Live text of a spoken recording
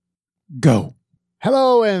Go.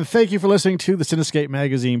 Hello, and thank you for listening to the Cinescape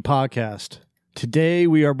Magazine podcast. Today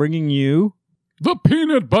we are bringing you... The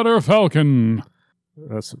Peanut Butter Falcon.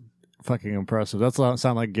 That's fucking impressive. That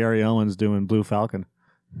sound like Gary Owens doing Blue Falcon.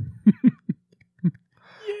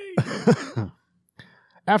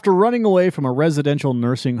 After running away from a residential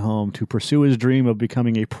nursing home to pursue his dream of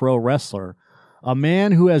becoming a pro wrestler, a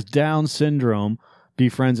man who has Down syndrome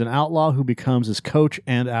befriends an outlaw who becomes his coach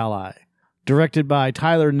and ally. Directed by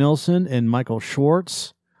Tyler Nilson and Michael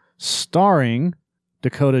Schwartz, starring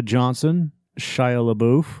Dakota Johnson, Shia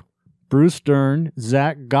LaBeouf, Bruce Dern,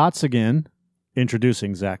 Zach Gottsagen,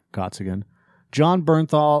 introducing Zach Gottsagen, John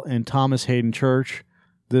Bernthal, and Thomas Hayden Church.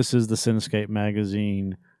 This is the Cinescape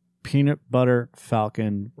Magazine Peanut Butter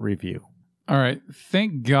Falcon review. All right.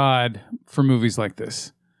 Thank God for movies like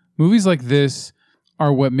this. Movies like this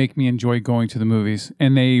are what make me enjoy going to the movies,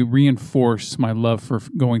 and they reinforce my love for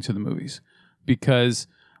going to the movies. Because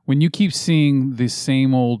when you keep seeing the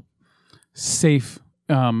same old safe,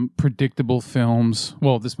 predictable films,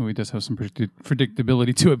 well, this movie does have some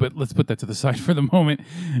predictability to it, but let's put that to the side for the moment.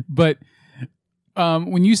 But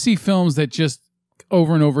when you see films that just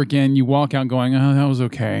over and over again, you walk out going, oh, that was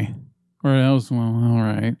okay. Or that was, well, all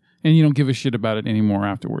right. And you don't give a shit about it anymore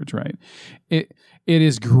afterwards, right? It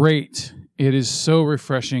is great. It is so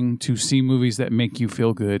refreshing to see movies that make you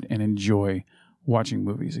feel good and enjoy watching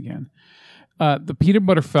movies again. The Peanut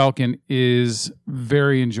Butter Falcon is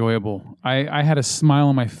very enjoyable. I had a smile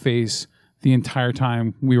on my face the entire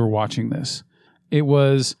time we were watching this. It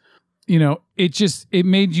was, it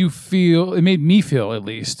made me feel at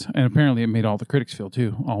least, and apparently it made all the critics feel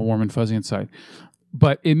too, all warm and fuzzy inside.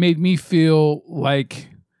 But it made me feel like...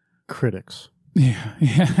 Critics.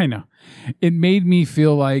 Yeah, I know. It made me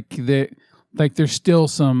feel like there's still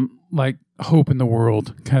some like hope in the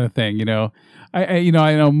world kind of thing, I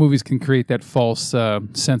know movies can create that false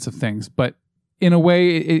sense of things, but in a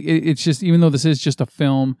way, it's just, even though this is just a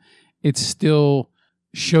film, it still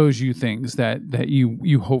shows you things that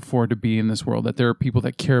you hope for to be in this world, that there are people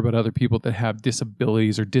that care about other people that have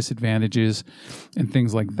disabilities or disadvantages and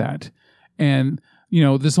things like that. And,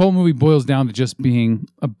 this whole movie boils down to just being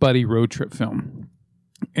a buddy road trip film.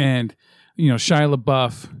 And, Shia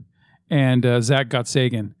LaBeouf and Zach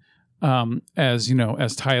Gottsagen,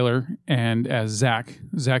 as Tyler, and as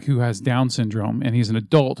Zach who has Down syndrome, and he's an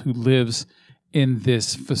adult who lives in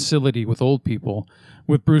this facility with old people,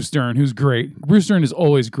 with Bruce Dern, who's great. Bruce Dern is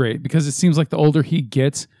always great because it seems like the older he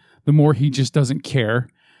gets, the more he just doesn't care.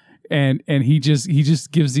 And he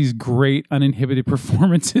just gives these great uninhibited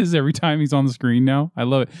performances every time he's on the screen now. I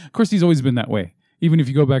love it. Of course, he's always been that way, even if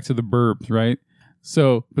you go back to The Burbs, right?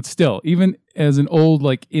 So, but still, even as an old,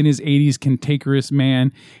 like in his 80s cantankerous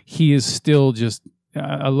man, he is still just,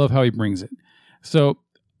 I love how he brings it. So,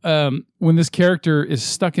 when this character is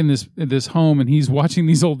stuck in this home and he's watching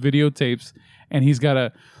these old videotapes and he's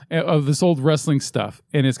got of this old wrestling stuff,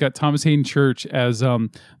 and it's got Thomas Hayden Church as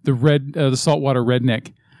the saltwater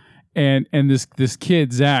redneck. And this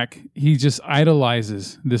kid, Zach, he just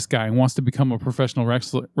idolizes this guy and wants to become a professional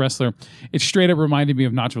wrestler. It straight up reminded me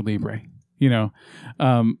of Nacho Libre.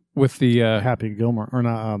 With the Happy Gilmore, or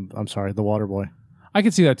not? I'm sorry, the Water Boy. I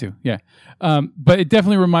could see that too. Yeah, but it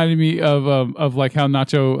definitely reminded me of like how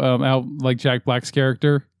Nacho, like Jack Black's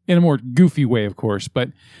character, in a more goofy way, of course,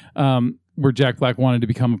 but where Jack Black wanted to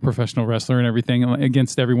become a professional wrestler and everything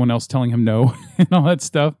against everyone else telling him no and all that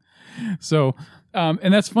stuff. So,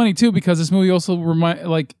 and that's funny too because this movie also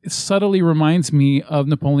subtly reminds me of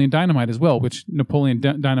Napoleon Dynamite as well, which Napoleon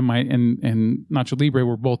Dynamite and Nacho Libre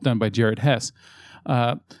were both done by Jared Hess.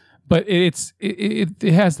 But it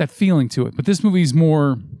has that feeling to it. But this movie's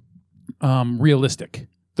more realistic.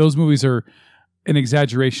 Those movies are an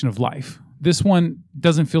exaggeration of life. This one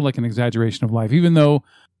doesn't feel like an exaggeration of life, even though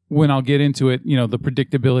when I'll get into it, the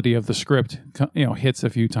predictability of the script, hits a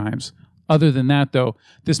few times. Other than that, though,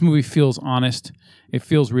 this movie feels honest. It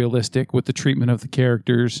feels realistic with the treatment of the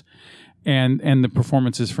characters and the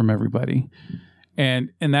performances from everybody. And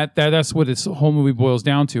that's what this whole movie boils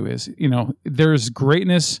down to is, there's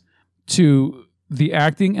greatness to the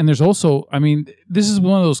acting. And there's also, this is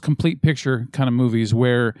one of those complete picture kind of movies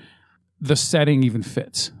where the setting even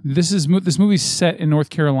fits. This movie's set in North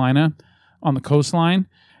Carolina on the coastline,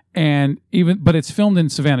 but it's filmed in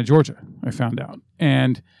Savannah, Georgia, I found out.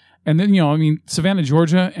 And then, Savannah,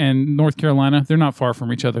 Georgia and North Carolina, they're not far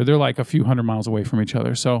from each other. They're like a few 100 miles away from each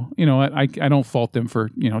other. So, I don't fault them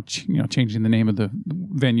for, changing the name of the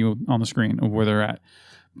venue on the screen of where they're at.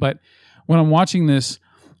 But when I'm watching this,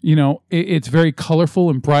 it's very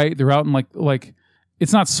colorful and bright. They're out in like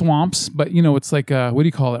it's not swamps, but it's like what do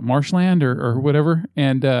you call it, marshland or whatever?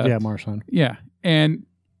 And yeah, marshland. Yeah, and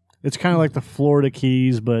It's kind of like the Florida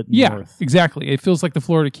Keys, but north. Exactly. It feels like the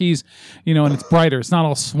Florida Keys, and it's brighter. It's not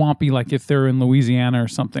all swampy like if they're in Louisiana or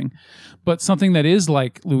something. But something that is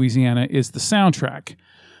like Louisiana is the soundtrack,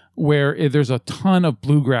 where there's a ton of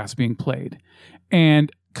bluegrass being played.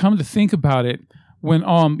 And come to think about it, when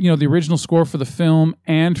the original score for the film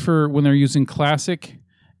and for when they're using classic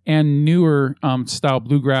and newer style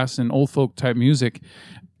bluegrass and old folk type music,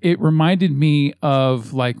 it reminded me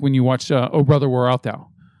of like when you watch Oh Brother Where Art Thou,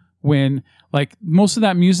 when like most of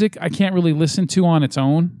that music I can't really listen to on its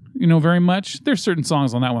own, very much. There's certain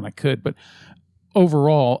songs on that one I could, but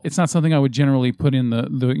overall, it's not something I would generally put in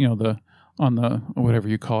the on the whatever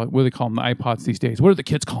you call it. What do they call them? The iPods these days. What are the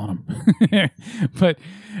kids calling them? But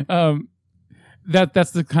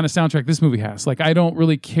that's the kind of soundtrack this movie has. Like, I don't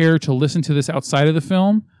really care to listen to this outside of the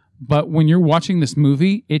film, but when you're watching this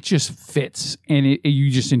movie, it just fits, and you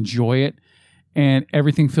just enjoy it, and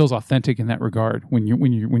everything feels authentic in that regard when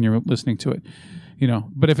you're listening to it.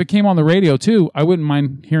 But if it came on the radio too, I wouldn't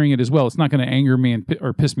mind hearing it as well. It's not going to anger me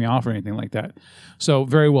or piss me off or anything like that. So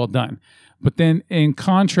very well done. But then in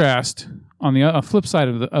contrast, on the flip side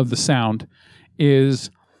of the sound, is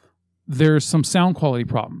there's some sound quality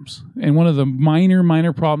problems. And one of the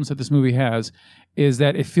minor problems that this movie has is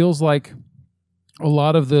that it feels like a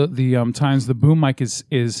lot of the times the boom mic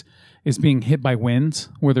is being hit by winds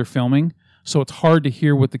where they're filming. So it's hard to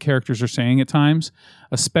hear what the characters are saying at times,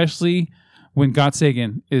 especially when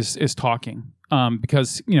Gottsagen is talking,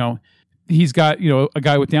 because he's got a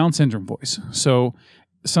guy with Down syndrome voice. So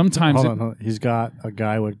sometimes hold on. He's got a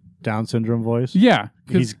guy with Down syndrome voice. Yeah,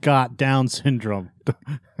 he's got Down syndrome.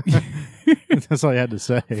 That's all I had to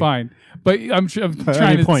say. Fine, but I'm trying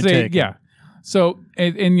to say taken. Yeah. So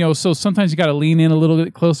so sometimes you got to lean in a little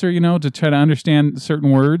bit closer, to try to understand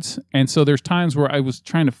certain words. And so there's times where I was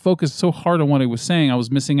trying to focus so hard on what he was saying, I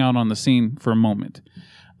was missing out on the scene for a moment.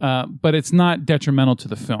 But it's not detrimental to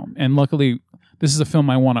the film. And luckily, this is a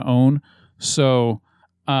film I want to own. So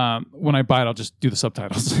when I buy it, I'll just do the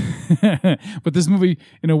subtitles. But this movie,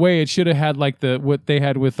 in a way, it should have had like what they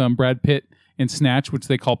had with Brad Pitt in Snatch, which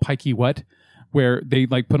they call Pikey What, where they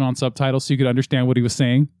like put on subtitles so you could understand what he was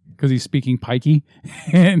saying because he's speaking Pikey.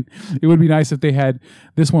 And it would be nice if they had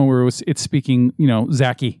this one where it's speaking,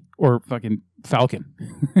 Zachy or fucking Falcon.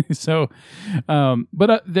 So,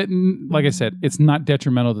 but like I said, it's not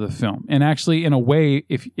detrimental to the film. And actually, in a way,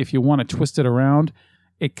 if you want to twist it around,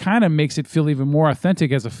 it kind of makes it feel even more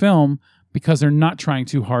authentic as a film because they're not trying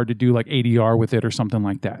too hard to do like ADR with it or something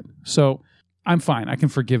like that. So I'm fine. I can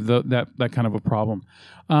forgive that kind of a problem.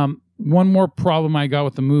 One more problem I got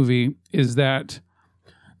with the movie is that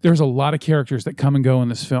there's a lot of characters that come and go in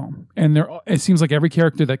this film. And it seems like every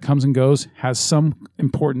character that comes and goes has some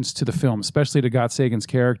importance to the film, especially to Gottsagen's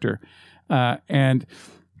character. And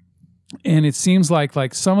it seems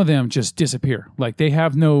like some of them just disappear. Like they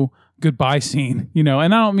have no goodbye scene, and I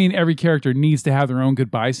don't mean every character needs to have their own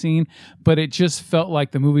goodbye scene, but it just felt like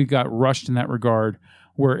the movie got rushed in that regard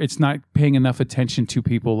where it's not paying enough attention to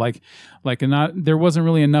people. There wasn't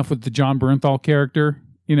really enough with the John Bernthal character,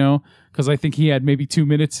 because I think he had maybe 2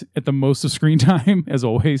 minutes at the most of screen time, as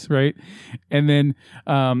always, right? And then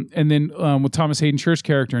with Thomas Hayden Church's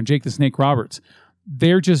character and Jake the Snake Roberts,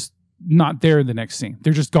 they're just not there in the next scene.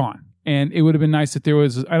 They're just gone. And it would have been nice if there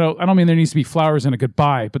was, I don't mean there needs to be flowers and a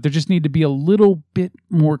goodbye, but there just need to be a little bit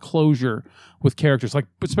more closure with characters,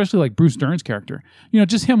 especially like Bruce Dern's character.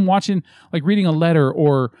 Just him watching, like reading a letter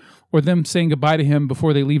or them saying goodbye to him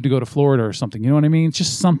before they leave to go to Florida or something. You know what I mean? It's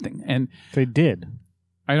just something. And they did.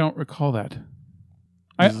 I don't recall that.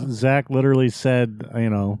 Zach literally said,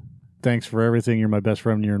 thanks for everything. You're my best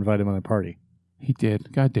friend and you're invited to my party. He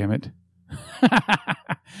did. God damn it.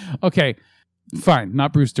 Okay. Fine,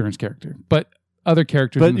 not Bruce Dern's character, but other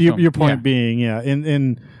characters. But your point being,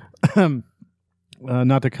 in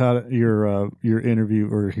not to cut your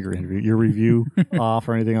review off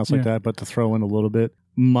or anything else like that, but to throw in a little bit.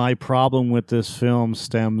 My problem with this film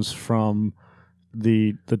stems from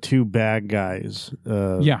the two bad guys.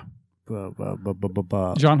 John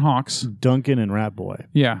Hawkes, Duncan, and Rat Boy.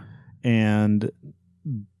 Yeah, and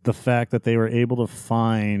the fact that they were able to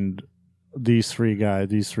find these three guys,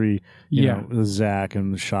 Zach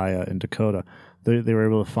and Shia and Dakota, they were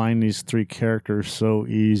able to find these three characters so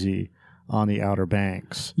easy on the Outer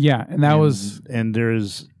Banks. Yeah, and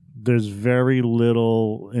there's very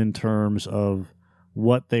little in terms of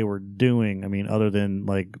what they were doing. I mean, other than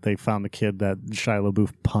like they found the kid that Shia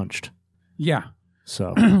LaBeouf punched. Yeah.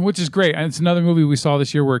 So, which is great. And it's another movie we saw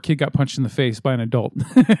this year where a kid got punched in the face by an adult.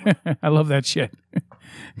 I love that shit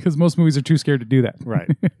because most movies are too scared to do that. Right.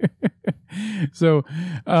 So,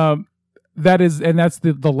 that's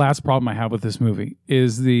the last problem I have with this movie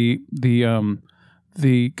is the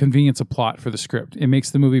convenience of plot for the script. It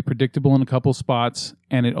makes the movie predictable in a couple spots,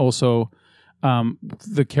 and it also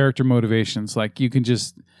the character motivations. Like you can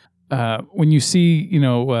just when you see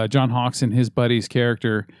John Hawkes and his buddy's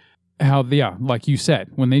character, how like you said,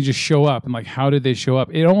 when they just show up and like how did they show up?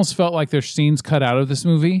 It almost felt like there's scenes cut out of this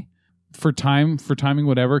movie for timing,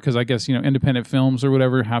 whatever, because I guess independent films or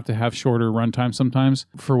whatever have to have shorter runtime sometimes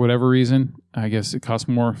for whatever reason. I guess it costs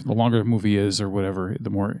more the longer the movie is or whatever, the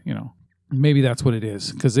more maybe that's what it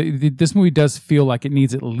is, because this movie does feel like it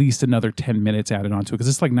needs at least another 10 minutes added onto it, because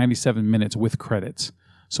it's like 97 minutes with credits,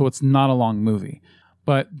 so it's not a long movie.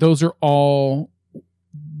 But those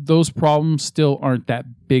problems still aren't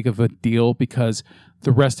that big of a deal because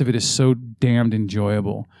the rest of it is so damned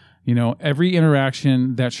enjoyable. Every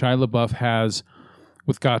interaction that Shia LaBeouf has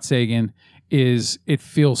with Got Sagan it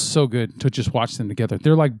feels so good to just watch them together.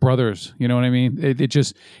 They're like brothers, you know what I mean?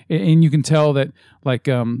 And you can tell that like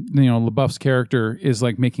LaBeouf's character is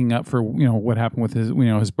like making up for what happened with his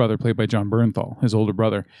his brother played by John Bernthal, his older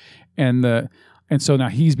brother, and so now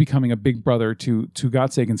he's becoming a big brother to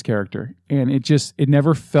Got Sagan's character, and it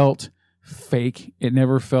never felt fake, it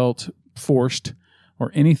never felt forced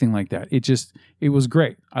or anything like that. It was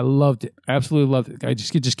great. I loved it. I absolutely loved it. It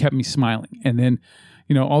just kept me smiling. And then,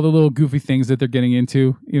 all the little goofy things that they're getting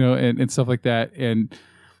into, and stuff like that. And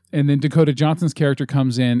then Dakota Johnson's character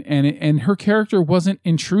comes in, and her character wasn't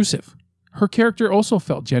intrusive. Her character also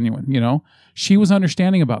felt genuine, She was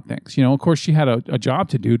understanding about things. Of course, she had a job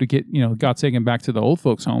to do to get, Got Sagan back to the old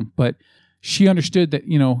folks' home. But she understood that,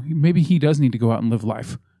 maybe he does need to go out and live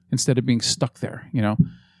life instead of being stuck there,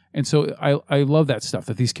 And so I love that stuff,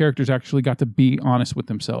 that these characters actually got to be honest with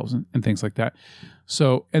themselves and things like that.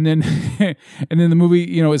 So, and then the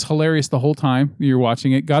movie, is hilarious the whole time you're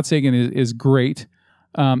watching it. Got Sagan is great.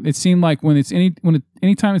 It seemed like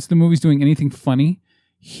anytime it's the movie's doing anything funny,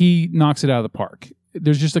 he knocks it out of the park.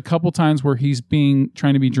 There's just a couple times where he's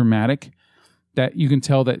trying to be dramatic that you can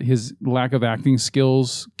tell that his lack of acting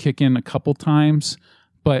skills kick in a couple times.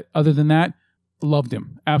 But other than that, loved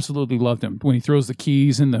him. Absolutely loved him. When he throws the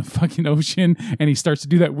keys in the fucking ocean and he starts to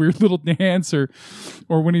do that weird little dance, or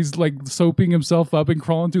when he's like soaping himself up and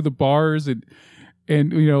crawling through the bars and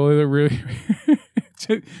really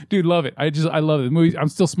dude, love it. I love it. The movie, I'm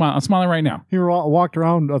still smiling. I'm smiling right now. He walked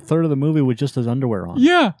around a third of the movie with just his underwear on.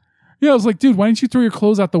 Yeah. I was like, dude, why didn't you throw your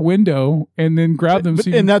clothes out the window and then grab them?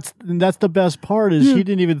 And that's the best part is he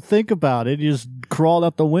didn't even think about it. He just crawled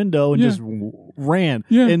out the window and just ran.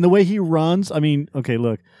 Yeah. And the way he runs, I mean, okay,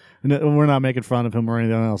 look, we're not making fun of him or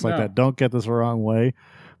anything else like that. Don't get this the wrong way.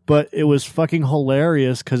 But it was fucking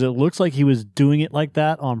hilarious because it looks like he was doing it like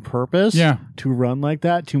that on purpose. Yeah. To run like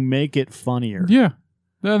that to make it funnier. Yeah.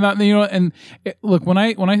 Look, when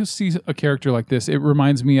I see a character like this, it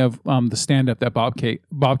reminds me of the stand-up that Bobcat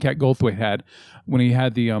Goldthwait had when he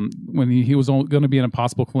had when he was going to be in a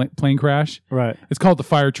possible plane crash. Right. It's called the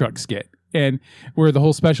fire truck skit, and where the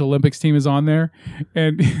whole Special Olympics team is on there.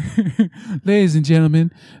 And ladies and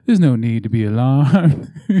gentlemen, there's no need to be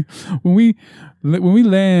alarmed. when we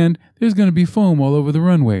land, there's going to be foam all over the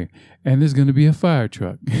runway, and there's going to be a fire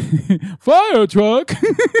truck. Fire truck.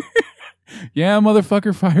 Yeah,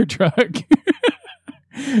 motherfucker, fire truck.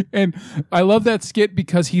 And I love that skit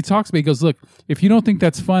because he talks about it. He goes, look, if you don't think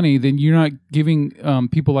that's funny, then you're not giving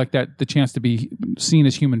people like that the chance to be seen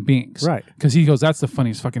as human beings. Right. Because he goes, that's the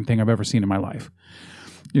funniest fucking thing I've ever seen in my life.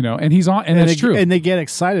 And he's on, and that's true. And they get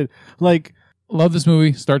excited. Like, love this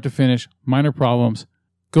movie, start to finish, minor problems.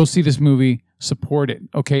 Go see this movie, support it.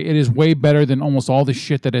 Okay, it is way better than almost all the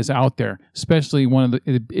shit that is out there, especially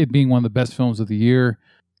it being one of the best films of the year.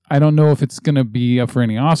 I don't know if it's going to be up for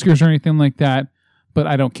any Oscars or anything like that, but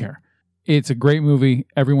I don't care. It's a great movie.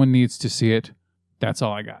 Everyone needs to see it. That's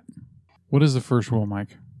all I got. What is the first rule,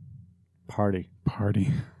 Mike? Party.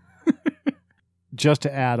 Just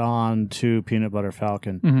to add on to Peanut Butter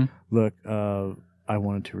Falcon, look, I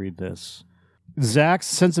wanted to read this. Zach's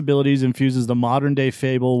sensibilities infuses the modern-day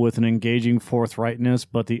fable with an engaging forthrightness,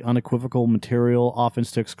 but the unequivocal material often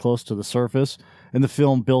sticks close to the surface, and the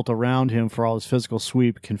film built around him for all his physical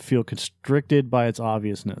sweep can feel constricted by its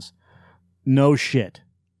obviousness. No shit.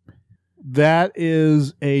 That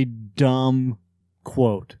is a dumb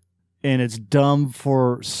quote, and it's dumb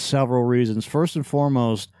for several reasons. First and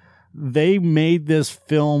foremost, they made this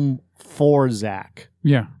film for Zach.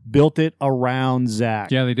 Yeah. Built it around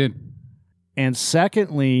Zach. Yeah, they did. And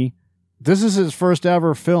secondly, this is his first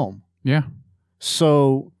ever film. Yeah.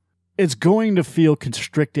 So it's going to feel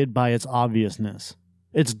constricted by its obviousness.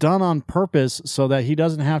 It's done on purpose so that he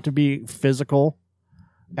doesn't have to be physical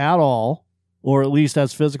at all or at least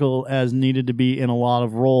as physical as needed to be in a lot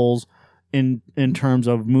of roles in terms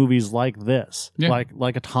of movies like this,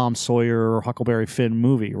 like a Tom Sawyer or Huckleberry Finn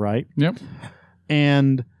movie, right? Yep.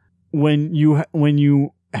 And when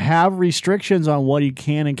you have restrictions on what he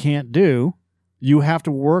can and can't do, you have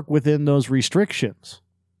to work within those restrictions.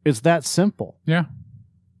 It's that simple. Yeah.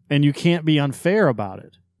 And you can't be unfair about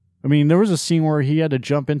it. I mean, there was a scene where he had to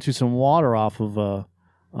jump into some water off of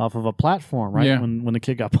a platform, right? Yeah. When the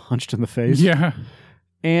kid got punched in the face. Yeah.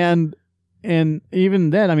 And even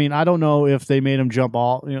then, I mean, I don't know if they made him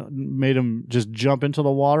made him just jump into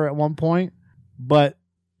the water at one point, but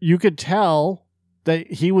you could tell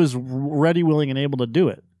that he was ready, willing, and able to do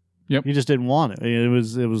it. Yep. He just didn't want it. It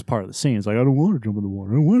was part of the scene. It's like, I don't want to jump in the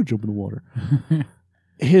water. I don't want to jump in the water.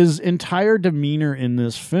 His entire demeanor in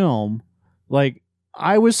this film, like,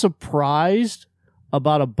 I was surprised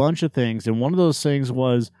about a bunch of things, and one of those things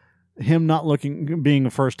was him not being the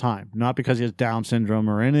first time, not because he has Down syndrome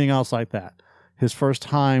or anything else like that. His first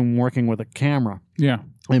time working with a camera,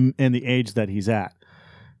 and the age that he's at,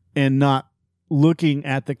 and not looking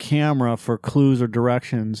at the camera for clues or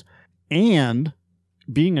directions, and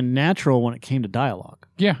being a natural when it came to dialogue.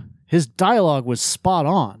 Yeah, his dialogue was spot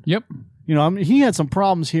on. Yep. You know, I mean, he had some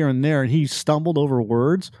problems here and there, and he stumbled over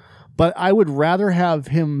words. But I would rather have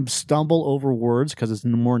him stumble over words because it's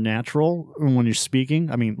more natural when you're speaking.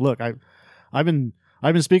 I mean, look, I've been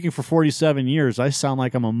speaking for 47 years. I sound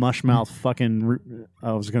like I'm a mush-mouth fucking...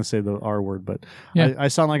 I was going to say the R word, but I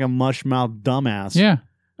sound like a mush-mouth dumbass. Yeah.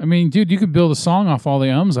 I mean, dude, you could build a song off all the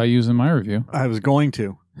ums I use in my review. I was going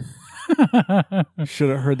to. Should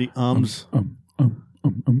have heard the ums.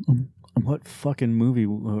 What fucking movie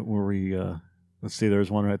were we... let's see, there's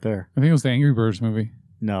one right there. I think it was the Angry Birds movie.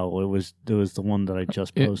 No, it was the one that I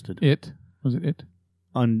just posted. Was it It?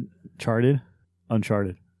 Uncharted.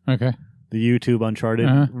 Okay. The YouTube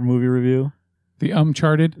Uncharted movie review. The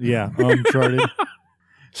Uncharted? Yeah, Uncharted.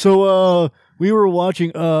 So we were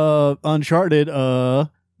watching Uncharted.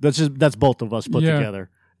 That's both of us put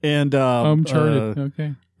together. And Uncharted.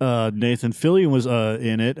 Okay. Nathan Fillion was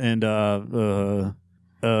in it, and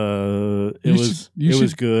it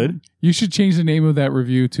was good. You should change the name of that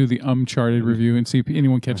review to the Uncharted review and see if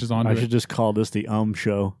anyone catches on to it. I should just call this the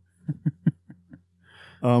show.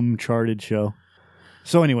 Uncharted show.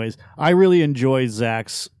 So anyways, I really enjoy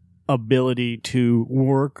Zach's ability to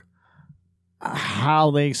work how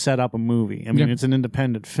they set up a movie. I mean, it's an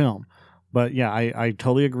independent film. But yeah, I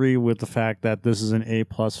totally agree with the fact that this is an A+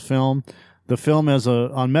 film. The film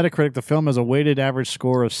on Metacritic, the film has a weighted average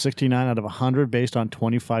score of 69 out of 100 based on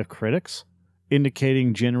 25 critics,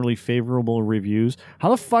 indicating generally favorable reviews. How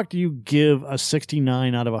the fuck do you give a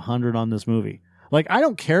 69 out of 100 on this movie? Like, I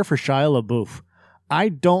don't care for Shia LaBeouf. I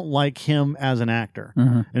don't like him as an actor.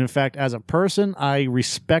 And in fact, as a person, I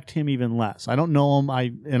respect him even less. I don't know him,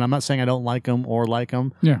 and I'm not saying I don't like him or like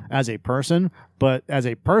him as a person, but as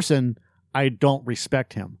a person, I don't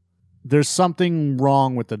respect him. There's something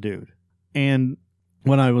wrong with the dude. And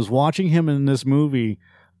when I was watching him in this movie,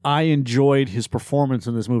 I enjoyed his performance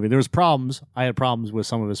in this movie. There was problems. I had problems with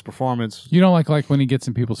some of his performance. You don't like when he gets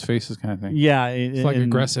in people's faces kind of thing. Yeah. It's like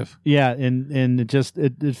aggressive. Yeah, and it just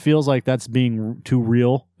it feels like that's being too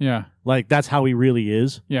real. Yeah. Like that's how he really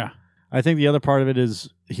is. Yeah. I think the other part of it is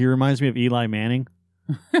he reminds me of Eli Manning.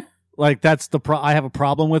 Like that's I have a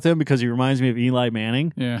problem with him because he reminds me of Eli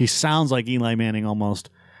Manning. Yeah. He sounds like Eli Manning almost.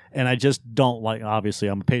 And I just don't like, obviously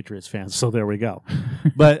I'm a Patriots fan, so there we go.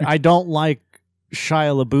 But I don't like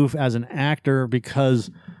Shia LaBeouf as an actor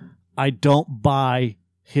because I don't buy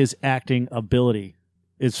his acting ability.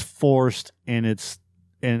 It's forced and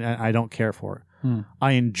I don't care for it.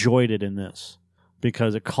 I enjoyed it in this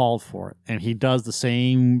because it called for it. And he does the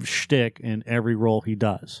same shtick in every role he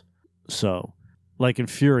does. So, like in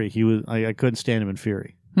Fury, I couldn't stand him in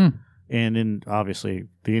Fury. And in, obviously,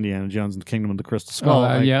 the Indiana Jones and the Kingdom of the Crystal Skull.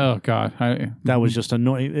 Oh God. That was just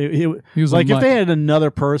annoying. He was like, if they had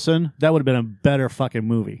another person, that would have been a better fucking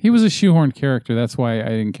movie. He was a shoehorned character. That's why I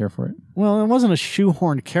didn't care for it. Well, it wasn't a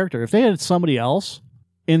shoehorned character. If they had somebody else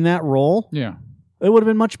in that role, it would have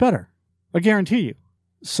been much better. I guarantee you.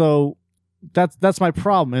 So that's my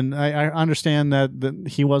problem. And I understand that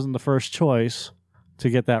he wasn't the first choice to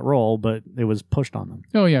get that role, but it was pushed on them.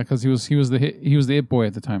 Oh, yeah, because he was the it boy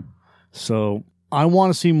at the time. So I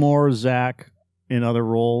want to see more Zach in other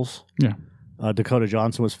roles. Yeah. Dakota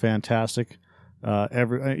Johnson was fantastic.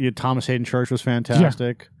 Thomas Hayden Church was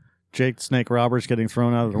fantastic. Yeah. Jake the Snake Roberts getting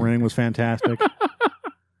thrown out of the ring was fantastic.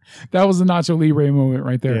 That was the Nacho Libre moment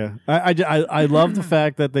right there. Yeah. I love the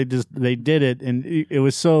fact that they did it, and it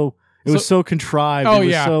was so It was so contrived. Oh, it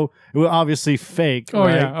was obviously fake. Oh,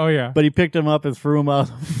 right? yeah. Oh, yeah. But he picked him up and threw him out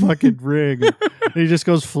of the fucking ring. And he just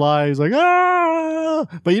goes fly. He's like, ah!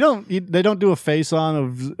 But they don't do a face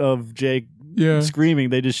on of Jake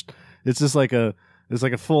screaming. It's just like a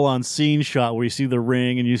full on scene shot where you see the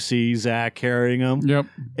ring and you see Zach carrying him. Yep.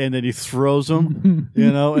 And then he throws him,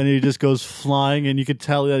 and he just goes flying, and you could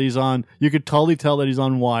totally tell that he's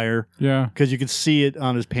on wire. Yeah. Because you could see it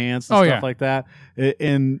on his pants and stuff like that.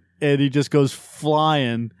 And he just goes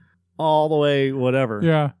flying all the way, whatever.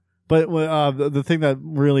 Yeah. But the thing that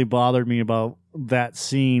really bothered me about that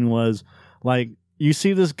scene was, like, you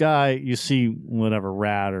see this guy, you see whatever,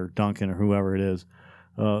 Rat or Duncan or whoever it is,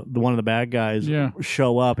 one of the bad guys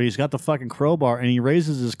show up. And he's got the fucking crowbar, and he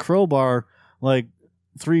raises his crowbar like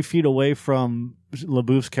 3 feet away from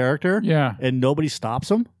LaBeouf's character. Yeah. And nobody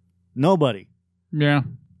stops him. Nobody. Yeah.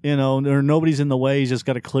 Or nobody's in the way. He's just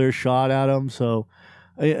got a clear shot at him. So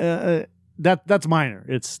that's minor.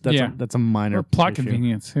 That's a minor or plot issue.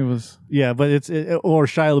 Convenience. It was but or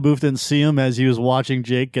Shia LaBeouf didn't see him as he was watching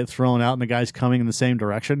Jake get thrown out, and the guy's coming in the same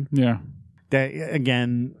direction. Yeah. That,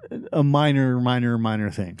 again, a minor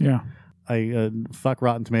thing. Yeah. Fuck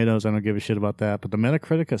Rotten Tomatoes. I don't give a shit about that. But the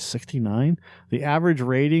Metacritic is 69. The average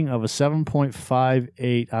rating of a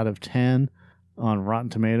 7.58 out of 10 on Rotten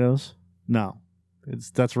Tomatoes. No,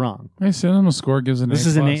 that's wrong. Hey, Cinema Score gives it an This A+.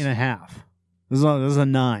 is an 8.5. This is a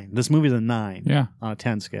 9. This movie's a 9. Yeah. On a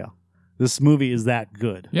 10 scale. This movie is that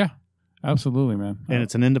good. Yeah. Absolutely, man. And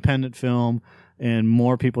it's an independent film, and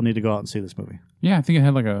more people need to go out and see this movie. Yeah, I think it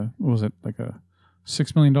had like a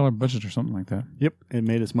 $6 million budget or something like that. Yep, it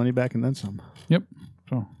made its money back and then some. Yep.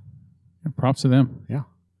 So, props to them. Yeah.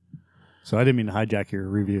 So I didn't mean to hijack your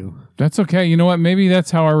review. That's okay. You know what? Maybe that's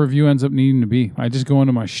how our review ends up needing to be. I just go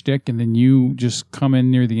into my shtick, and then you just come in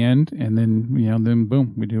near the end, and then then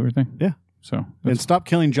boom, we do everything. Yeah. So and stop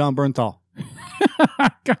killing John Bernthal.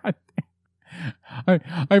 God.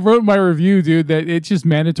 I wrote in my review, dude, that it's just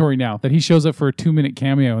mandatory now that he shows up for a 2-minute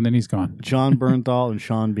cameo and then he's gone. John Bernthal and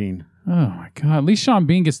Sean Bean. Oh my God! At least Sean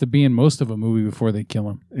Bean gets to be in most of a movie before they kill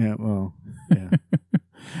him. Yeah. Well. Yeah.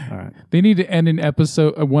 All right. They need to end an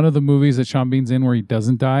episode of one of the movies that Sean Bean's in where he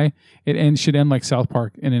doesn't die. Should end like South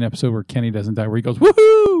Park in an episode where Kenny doesn't die, where he goes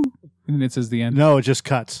woohoo, and then it says the end. No, it just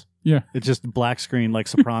cuts. Yeah. It's just black screen like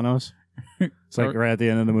Sopranos. It's like right at the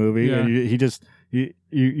end of the movie. Yeah. And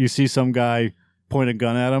you see some guy point a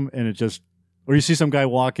gun at him, and it just, or you see some guy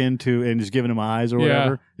walk into and just giving him eyes or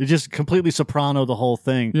whatever. It's just completely Soprano, the whole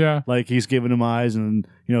thing. Yeah. Like he's giving him eyes, and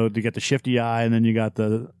you get the shifty eye, and then you got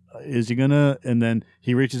the, is he gonna, and then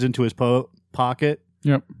he reaches into his pocket.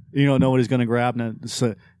 Yep. You don't know what he's gonna grab, and it's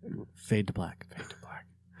fade to black.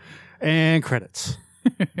 And credits.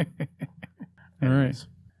 All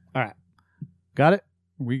right. Got it?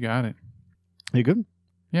 We got it. You good?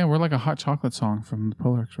 Yeah, we're like a hot chocolate song from the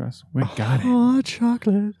Polar Express. We got it. Hot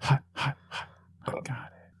chocolate. Hot. I got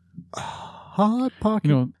it. Hot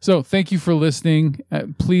pocket. So thank you for listening.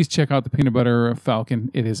 Please check out the Peanut Butter Falcon.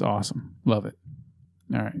 It is awesome. Love it.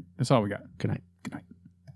 All right. That's all we got. Good night.